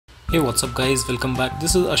Hey, what's up guys, welcome back.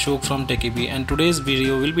 This is Ashok from TechiBee, and today's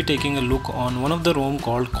video will be taking a look on one of the ROM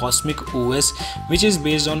called Cosmic OS, which is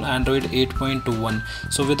based on Android 8.1.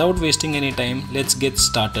 So without wasting any time, let's get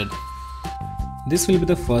started. This will be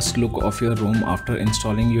the first look of your ROM. After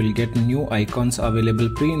installing, you will get new icons available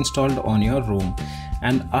pre-installed on your ROM.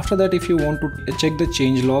 And after that, if you want to check the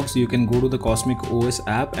change logs, you can go to the Cosmic OS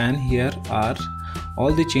app, and here are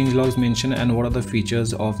all the change logs mentioned and what are the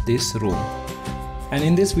features of this ROM. And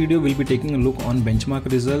in this video, we'll be taking a look on benchmark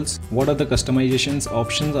results, what are the customizations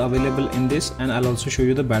options available in this, and I'll also show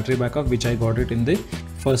you the battery backup which I got it in the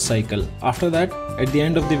first cycle. After that, at the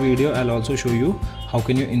end of the video, I'll also show you how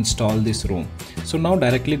can you install this ROM. So now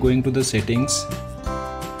directly going to the settings,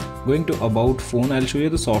 going to about phone, I'll show you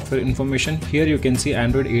the software information. Here you can see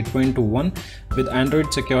Android 8.1 with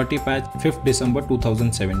Android security patch 5th December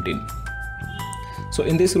 2017. So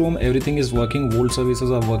in this ROM, everything is working, Volt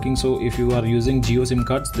services are working. So if you are using Jio SIM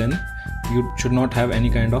cards, then you should not have any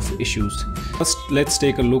kind of issues. First, let's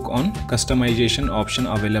take a look on customization option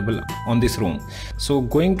available on this ROM. So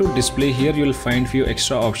going to display, here you will find few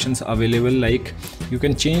extra options available, like you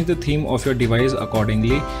can change the theme of your device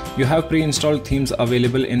accordingly. You have pre-installed themes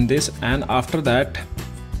available in this, and after that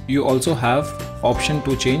you also have option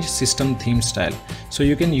to change system theme style. So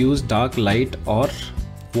you can use dark, light or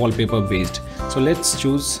wallpaper based. So let's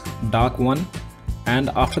choose dark one, and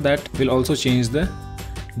after that we'll also change the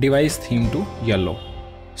device theme to yellow.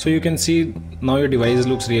 So you can see now your device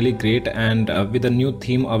looks really great, and with a new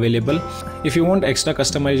theme available. If you want extra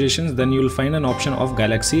customizations, then you will find an option of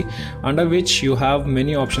Galaxy, under which you have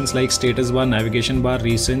many options like status bar, navigation bar,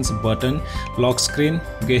 recents, button, lock screen,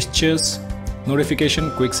 gestures,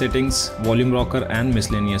 notification, quick settings, volume rocker and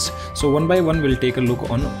miscellaneous. So one by one we'll take a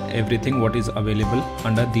look on everything what is available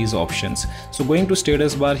under these options. So going to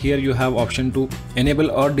status bar, here you have option to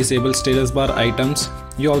enable or disable status bar items.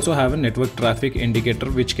 You also have a network traffic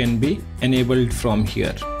indicator which can be enabled from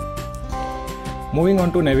here. Moving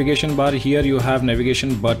on to navigation bar, here you have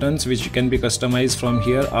navigation buttons which can be customized from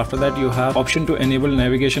here. After that you have option to enable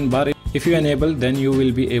navigation bar. If you enable, then you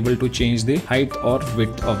will be able to change the height or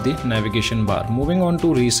width of the navigation bar. Moving on to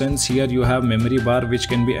recents, here you have memory bar which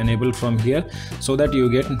can be enabled from here, so that you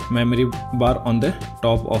get memory bar on the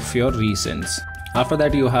top of your recents. After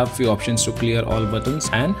that you have few options to clear all buttons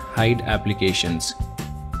and hide applications.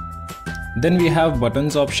 Then we have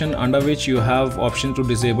buttons option, under which you have option to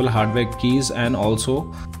disable hardware keys and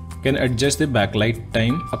also can adjust the backlight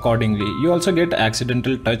time accordingly. You also get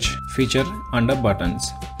accidental touch feature under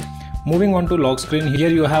buttons. Moving on to lock screen, here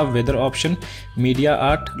you have weather option, media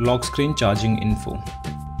art, lock screen, charging info.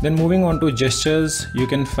 Then moving on to gestures, you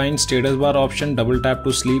can find status bar option, double tap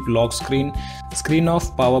to sleep, lock screen, screen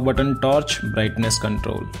off, power button, torch, brightness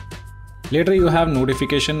control. Later you have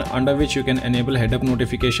notification, under which you can enable head-up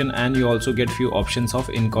notification, and you also get few options of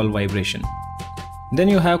in-call vibration. Then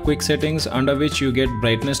you have quick settings, under which you get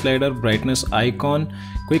brightness slider, brightness icon,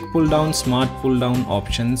 quick pull down, smart pull down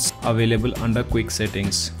options available under quick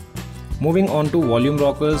settings. Moving on to volume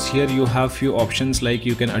rockers, here you have few options like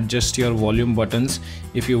you can adjust your volume buttons.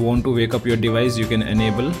 If you want to wake up your device, you can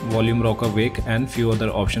enable volume rocker wake, and few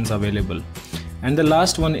other options available. And the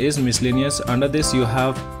last one is miscellaneous. Under this you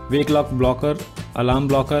have wake lock blocker, alarm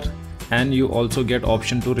blocker, and you also get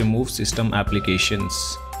option to remove system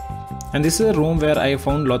applications. And this is a ROM where I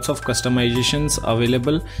found lots of customizations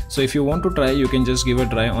available. So if you want to try, you can just give a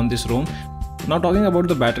try on this ROM. Now talking about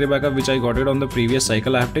the battery backup, which I got it on the previous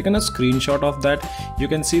cycle, I have taken a screenshot of that. You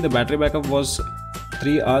can see the battery backup was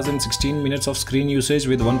 3 hours and 16 minutes of screen usage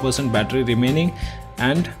with 1% battery remaining,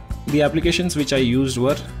 and the applications which I used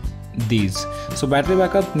were these. So battery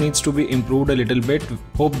backup needs to be improved a little bit.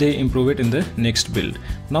 Hope they improve it in the next build.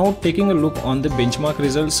 Now taking a look on the benchmark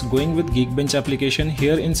results, going with Geekbench application,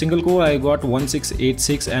 here in single core I got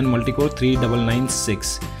 1686 and multi-core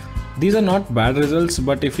 3996. These are not bad results,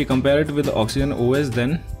 but if we compare it with the Oxygen OS,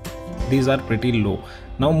 then these are pretty low.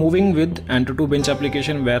 Now moving with Antutu Bench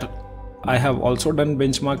application, where I have also done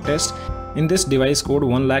benchmark test. In this device scored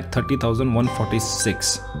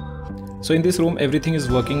 1,30,146. So in this ROM everything is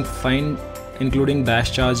working fine, including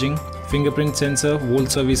dash charging, fingerprint sensor, Volt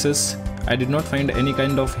services. I did not find any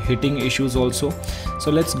kind of hitting issues also. So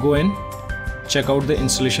let's go and check out the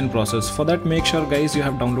installation process. For that, make sure guys you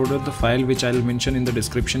have downloaded the file which I'll mention in the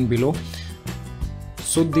description below.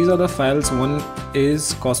 So these are the files. One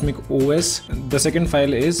is Cosmic OS, the second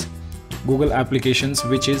file is Google applications,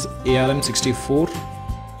 which is ARM64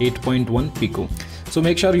 8.1 Pico. So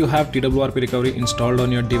make sure you have TWRP recovery installed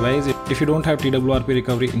on your device. If you don't have TWRP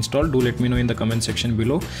recovery installed, do let me know in the comment section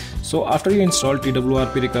below. So after you install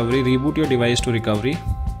TWRP recovery, reboot your device to recovery.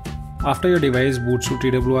 After your device boots to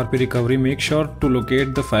TWRP recovery, make sure to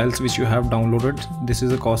locate the files which you have downloaded. This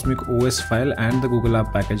is a Cosmic OS file and the Google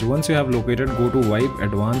App package. Once you have located, go to Wipe,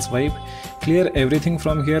 Advanced Wipe. Clear everything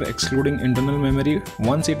from here excluding internal memory.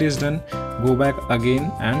 Once it is done, go back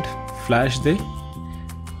again and flash the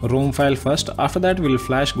ROM file first. After that, we'll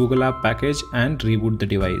flash Google App package and reboot the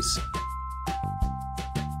device.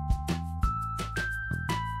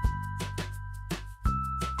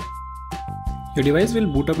 Your device will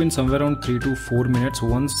boot up in somewhere around 3 to 4 minutes.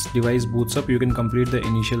 Once device boots up, you can complete the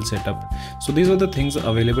initial setup. So these are the things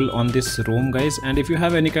available on this ROM, guys, and if you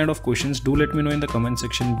have any kind of questions, do let me know in the comment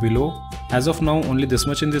section below. As of now, only this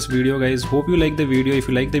much in this video, guys. Hope you like the video. If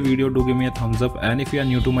you like the video, do give me a thumbs up, and if you are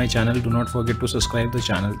new to my channel, do not forget to subscribe the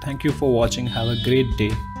channel. Thank you for watching. Have a great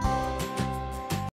day.